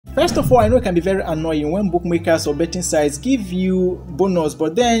First of all, I know it can be very annoying when bookmakers or betting sites give you bonus,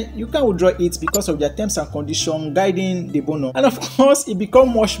 but then you can't withdraw it because of their terms and conditions guiding the bonus. And of course, it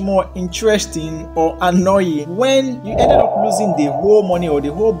becomes much more interesting or annoying when you ended up losing the whole money or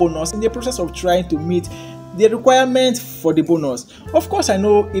the whole bonus in the process of trying to meet the requirement for the bonus. Of course, I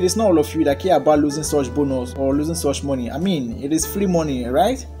know it is not all of you that care about losing such bonus or losing such money. I mean, it is free money,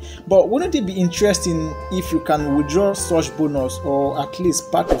 right? But wouldn't it be interesting if you can withdraw such bonus or at least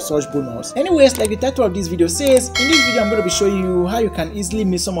part of such bonus? Anyways, like the title of this video says, in this video I'm going to be showing you how you can easily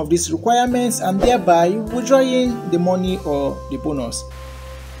meet some of these requirements and thereby withdrawing the money or the bonus.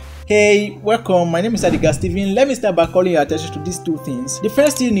 Hey, welcome. My name is Adiga Steven. Let me start by calling your attention to these two things. The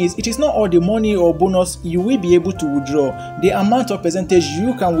first thing is, it is not all the money or bonus you will be able to withdraw. The amount or percentage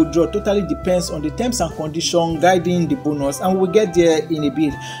you can withdraw totally depends on the terms and conditions guiding the bonus, and we'll get there in a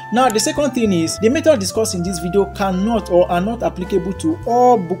bit. Now, the second thing is, the method discussed in this video cannot or are not applicable to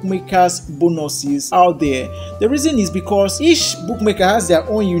all bookmakers bonuses out there. The reason is because each bookmaker has their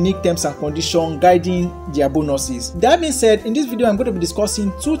own unique terms and conditions guiding their bonuses. That being said, in this video I'm going to be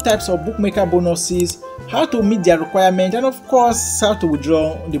discussing two types of bookmaker bonuses, how to meet their requirement, and of course how to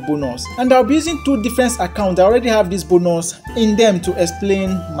withdraw the bonus. And I'll be using two different accounts that already have this bonus in them to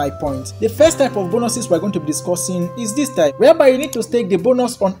explain my point. The first type of bonuses we're going to be discussing is this type, whereby you need to stake the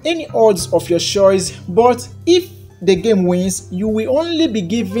bonus on any odds of your choice, but if the game wins, you will only be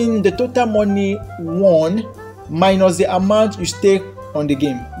given the total money won minus the amount you stake on the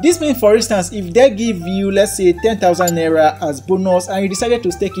game. This means, for instance, if they give you, let's say, 10,000 naira as bonus and you decided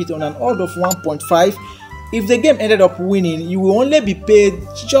to stake it on an odd of 1.5, if the game ended up winning, you will only be paid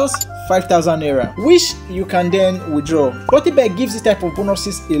just 5,000 naira, which you can then withdraw. BOOKIEBet gives this type of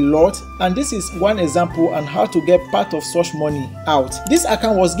bonuses a lot, and this is one example on how to get part of such money out. This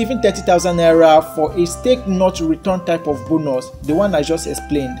account was given 30,000 naira for a stake not return type of bonus, the one I just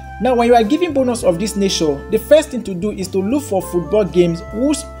explained. Now, when you are giving bonus of this nature, the first thing to do is to look for football games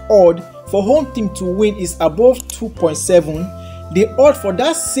whose odd for home team to win is above 2.7. The odd for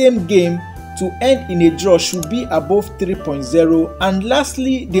that same game to end in a draw should be above 3.0, and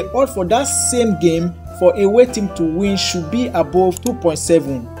lastly, the odd for that same game for a away team to win should be above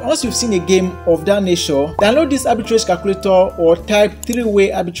 2.7. Once you've seen a game of that nature, download this arbitrage calculator or type 3-way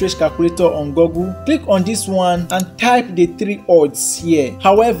arbitrage calculator on Google. Click on this one and type the 3 odds here.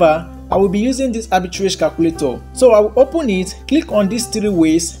 However, I will be using this arbitrage calculator. So I will open it, click on these 3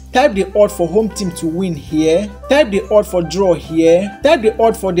 ways, type the odd for home team to win here, type the odd for draw here, type the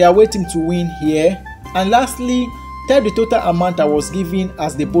odd for the away team to win here, and lastly, type the total amount I was given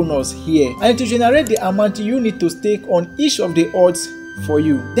as the bonus here. And to generate the amount you need to stake on each of the odds for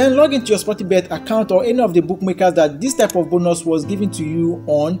you. Then log into your SportArbit account or any of the bookmakers that this type of bonus was given to you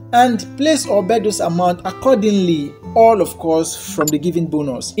on, and place or bet those amount accordingly, all of course from the given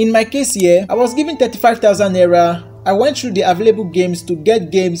bonus. In my case here, I was given 35,000 naira. I went through the available games to get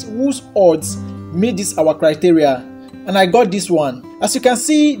games whose odds meet this our criteria, and I got this one. As you can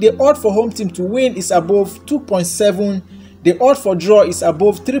see, the odd for home team to win is above 2.7, the odd for draw is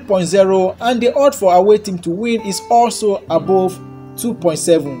above 3.0, and the odd for away team to win is also above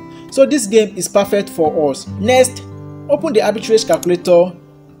 2.7. So this game is perfect for us. Next, open the arbitrage calculator,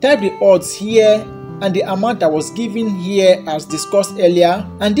 type the odds here and the amount I was given here as discussed earlier,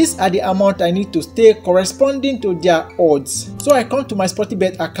 and these are the amount I need to stake corresponding to their odds. So I come to my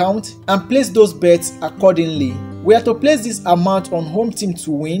SportArbit account and place those bets accordingly. We are to place this amount on home team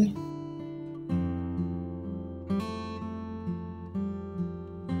to win,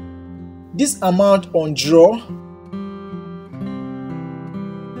 this amount on draw,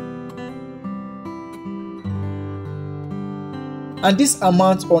 and this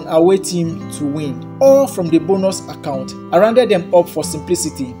amount on away team to win, all from the bonus account. I rounded them up for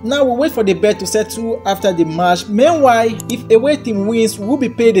simplicity. Now we'll wait for the bet to settle after the match. Meanwhile, if away team wins, we'll be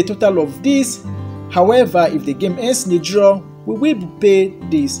paid a total of this. However, if the game ends in a draw, we will be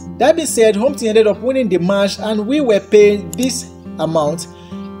paid this. That being said, home team ended up winning the match and we were paid this amount.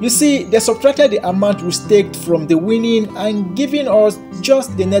 You see, they subtracted the amount we staked from the winning and giving us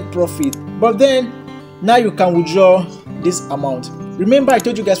just the net profit. But then, now you can withdraw this amount. Remember, I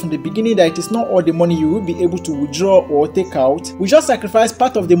told you guys from the beginning that it is not all the money you will be able to withdraw or take out. We just sacrificed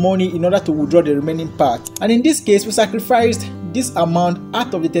part of the money in order to withdraw the remaining part. And in this case, we sacrificed this amount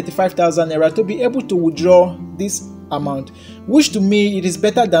out of the 35,000 naira to be able to withdraw this amount, which to me it is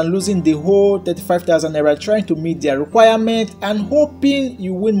better than losing the whole 35,000 naira trying to meet their requirement and hoping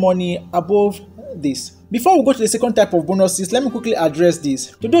you win money above this. Before we go to the second type of bonuses, let me quickly address this.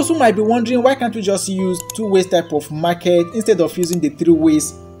 To those who might be wondering, why can't we just use 2 ways type of market instead of using the 3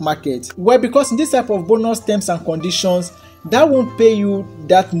 ways market? Well, because in this type of bonus terms and conditions, that won't pay you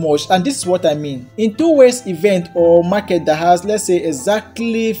that much. And this is what I mean. In two-ways event or market that has, let's say,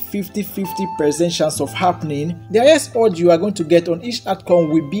 exactly 50-50% chance of happening, the highest odds you are going to get on each outcome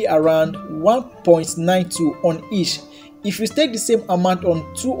will be around 1.92 on each. If you stake the same amount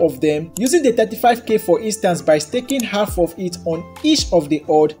on two of them, using the 35k for instance, by staking half of it on each of the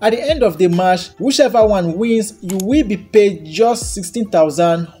odd, at the end of the match, whichever one wins, you will be paid just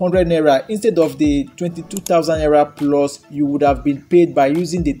 16,100 naira instead of the 22,000 naira plus you would have been paid by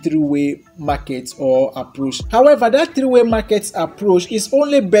using the three-way market or approach. However, that three-way market approach is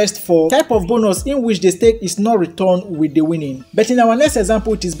only best for type of bonus in which the stake is not returned with the winning. But in our next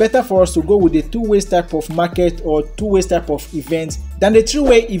example, it is better for us to go with the two-way type of market or two-way type of event than the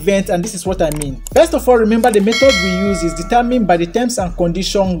three-way event, and this is what I mean. First of all, remember the method we use is determined by the terms and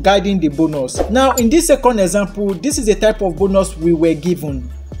conditions guiding the bonus. Now, in this second example, this is the type of bonus we were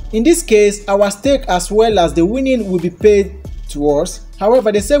given. In this case, our stake as well as the winning will be paid to us.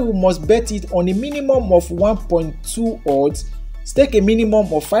 However, they say we must bet it on a minimum of 1.2 odds, stake a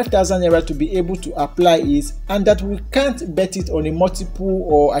minimum of 5,000 naira to be able to apply it, and that we can't bet it on a multiple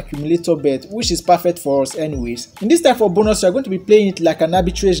or accumulator bet, which is perfect for us anyways. In this type of bonus, you are going to be playing it like an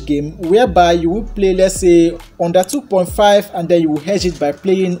arbitrage game, whereby you will play, let's say, under 2.5 and then you will hedge it by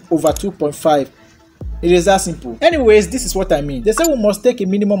playing over 2.5. It is that simple. Anyways, this is what I mean. They say we must take a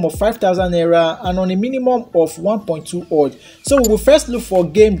minimum of 5,000 naira and on a minimum of 1.2 odd. So we will first look for a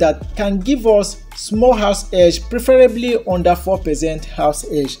game that can give us small house edge, preferably under 4%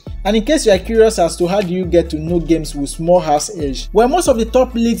 house edge. And in case you are curious as to how do you get to know games with small house edge, well, most of the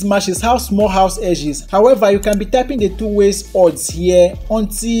top leagues matches have small house edges. However, you can be typing the two ways odds here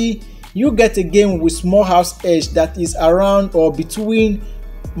until you get a game with small house edge that is around or between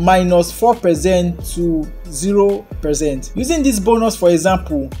 -4% to 0%. Using this bonus, for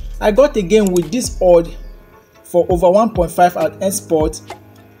example, I got a game with this odd for over 1.5 at Sport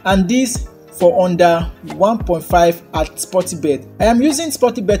and this for under 1.5 at Sportybet. I am using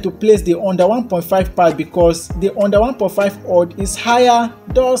Sportybet to place the under 1.5 part because the under 1.5 odd is higher,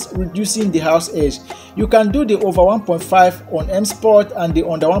 thus reducing the house edge. You can do the over 1.5 on M-Sport and the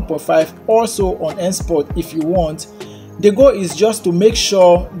under 1.5 also on M-Sport if you want. The goal is just to make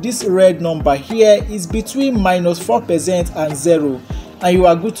sure this red number here is between -4% and 0, and you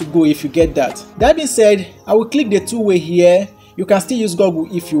are good to go if you get that. That being said, I will click the two-way here. You can still use Google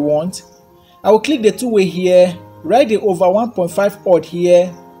if you want. I will click the two-way here, write the over 1.5 odd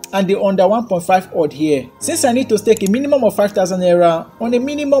here and the under 1.5 odd here. Since I need to stake a minimum of 5,000 naira on a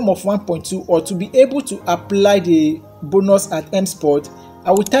minimum of 1.2 odd to be able to apply the bonus at M-Sport, I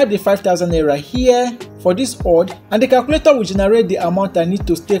will type the 5,000 naira here for this odd, and the calculator will generate the amount I need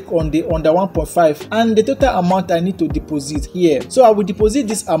to stake on the under 1.5 and the total amount I need to deposit here. So I will deposit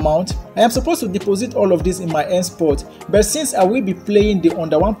this amount. I am supposed to deposit all of this in my M-Sport, but since I will be playing the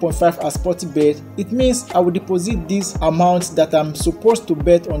under 1.5 as Sportybet, it means I will deposit this amount that I'm supposed to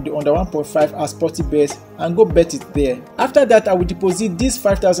bet on the under 1.5 as Sportybet and go bet it there. After that, I will deposit this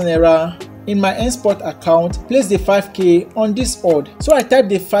 5,000 naira in my M-Sport account, place the 5k on this odd. So I type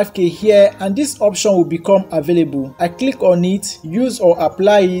the 5k here and this option will become available. I click on it, use or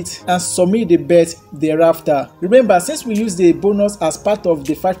apply it and submit the bet thereafter. Remember, since we use the bonus as part of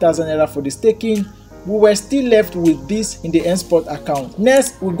the 5,000 naira for the staking, we were still left with this in the M-Sport account.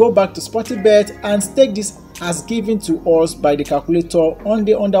 Next, we go back to Sportybet and stake this as given to us by the calculator on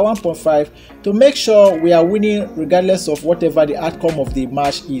the under 1.5 to make sure we are winning regardless of whatever the outcome of the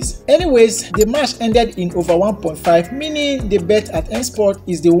match is. Anyways, the match ended in over 1.5, meaning the bet at M-Sport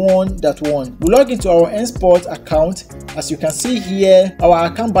is the one that won. We log into our M-Sport account. As you can see here, our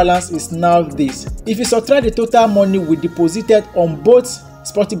account balance is now this. If you subtract the total money we deposited on both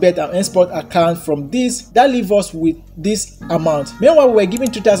Sportybet and M-Sport account from this, that leaves us with this amount. Meanwhile, we were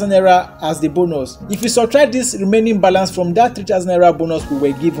given 3,000 naira as the bonus. If you subtract this remaining balance from that 3,000 naira bonus we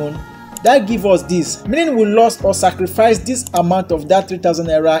were given, that gives us this, meaning we lost or sacrificed this amount of that 3,000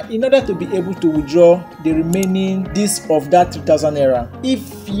 naira in order to be able to withdraw the remaining this of that 3,000 naira. If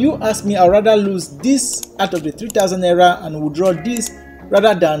you ask me, I'd rather lose this out of the 3,000 naira and withdraw this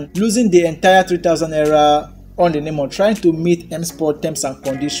rather than losing the entire 3,000 naira on the name of trying to meet M-Sport terms and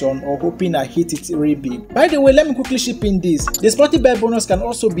conditions or hoping I hit it really big. By the way, let me quickly ship in this. The Sportybet bonus can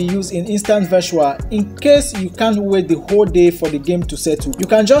also be used in instant virtual in case you can't wait the whole day for the game to settle. You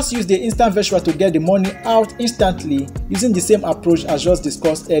can just use the instant virtual to get the money out instantly using the same approach as just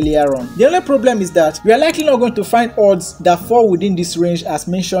discussed earlier on. The only problem is that we are likely not going to find odds that fall within this range as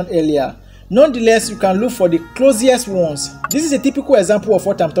mentioned earlier. Nonetheless, you can look for the closest ones. This is a typical example of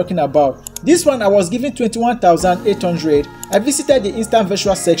what I'm talking about. This one I was given 21,800. I visited the instant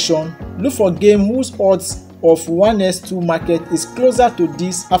virtual section, look for game whose odds of 1s2 market is closer to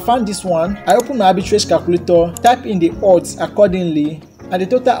this. I found this one. I opened my arbitrage calculator, type in the odds accordingly, and the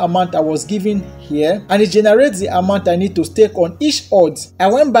total amount I was given here, and it generates the amount I need to stake on each odds. I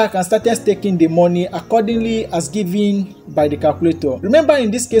went back and started staking the money accordingly as given by the calculator. Remember, in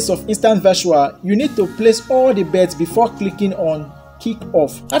this case of instant virtual, you need to place all the bets before clicking on kick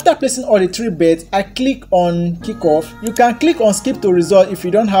off. After placing all the 3 bets, I click on kick off. You can click on skip to result if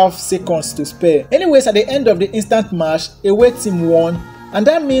you don't have seconds to spare. Anyways, at the end of the instant match, away team won, and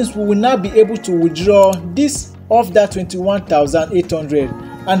that means we will now be able to withdraw this of that 21,800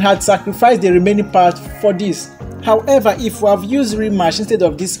 and had sacrificed the remaining part for this. However, if we have used rematch instead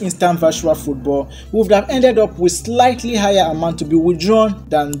of this instant virtual football, we would have ended up with slightly higher amount to be withdrawn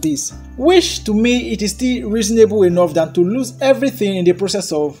than this, which to me it is still reasonable enough than to lose everything in the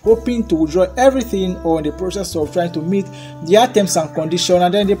process of hoping to withdraw everything, or in the process of trying to meet their terms and conditions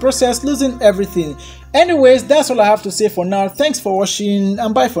and then in the process losing everything. Anyways, that's all I have to say for now. Thanks for watching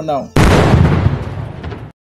and bye for now.